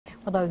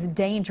Well, those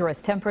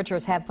dangerous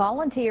temperatures have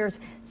volunteers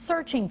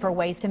searching for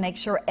ways to make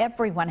sure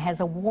everyone has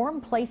a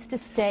warm place to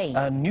stay.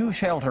 A new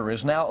shelter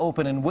is now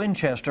open in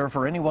Winchester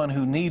for anyone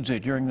who needs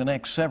it during the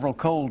next several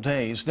cold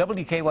days.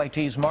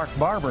 WKYT's Mark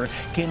Barber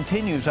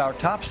continues our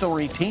top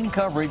story teen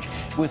coverage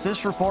with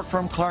this report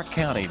from Clark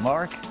County.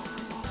 Mark?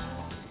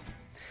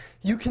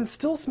 You can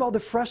still smell the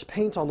fresh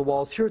paint on the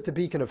walls here at the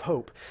Beacon of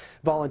Hope.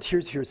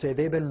 Volunteers here say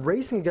they've been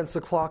racing against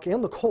the clock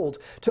and the cold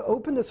to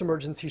open this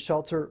emergency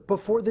shelter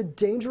before the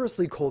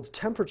dangerously cold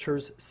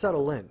temperatures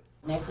settle in.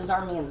 This is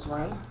our men's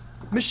room.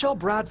 Michelle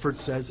Bradford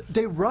says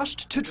they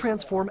rushed to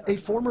transform a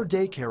former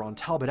daycare on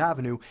Talbot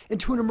Avenue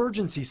into an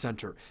emergency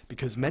center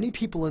because many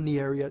people in the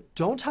area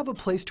don't have a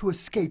place to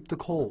escape the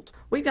cold.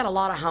 We've got a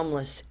lot of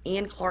homeless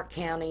in Clark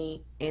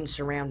County and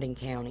surrounding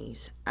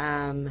counties,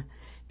 and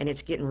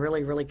it's getting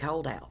really, really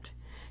cold out,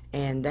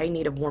 and they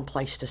need a warm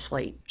place to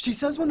sleep. She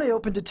says when they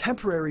opened a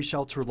temporary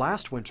shelter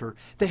last winter,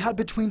 they had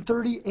between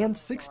 30 and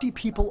 60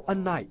 people a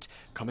night,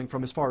 coming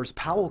from as far as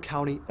Powell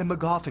County and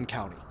Magoffin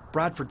County.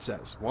 Bradford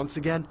says, once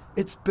again,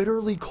 it's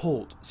bitterly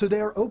cold, so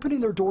they are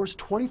opening their doors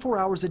 24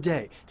 hours a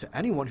day to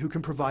anyone who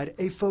can provide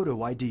a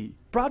photo ID.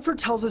 Bradford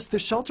tells us the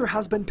shelter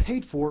has been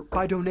paid for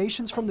by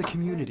donations from the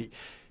community.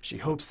 She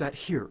hopes that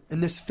here,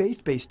 in this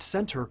faith-based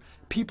center,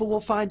 people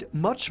will find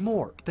much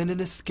more than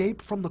an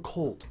escape from the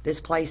cold. This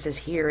place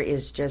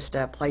is just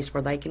a place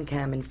where they can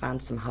come and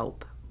find some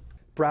hope.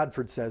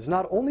 Bradford says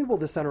not only will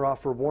the center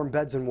offer warm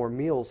beds and warm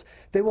meals,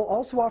 they will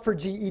also offer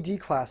GED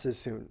classes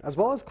soon, as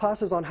well as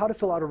classes on how to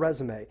fill out a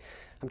resume.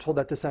 I'm told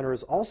that the center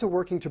is also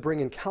working to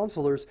bring in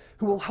counselors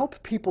who will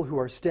help people who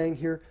are staying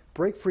here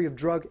break free of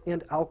drug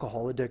and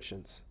alcohol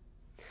addictions.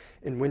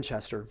 In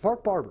Winchester,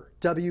 Mark Barber,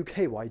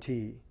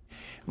 WKYT.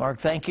 Mark,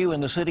 thank you.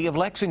 And the city of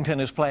Lexington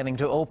is planning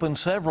to open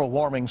several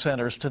warming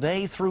centers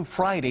today through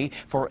Friday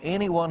for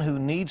anyone who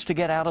needs to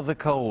get out of the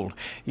cold.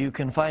 You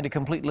can find a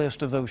complete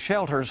list of those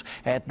shelters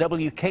at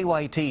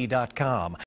WKYT.com.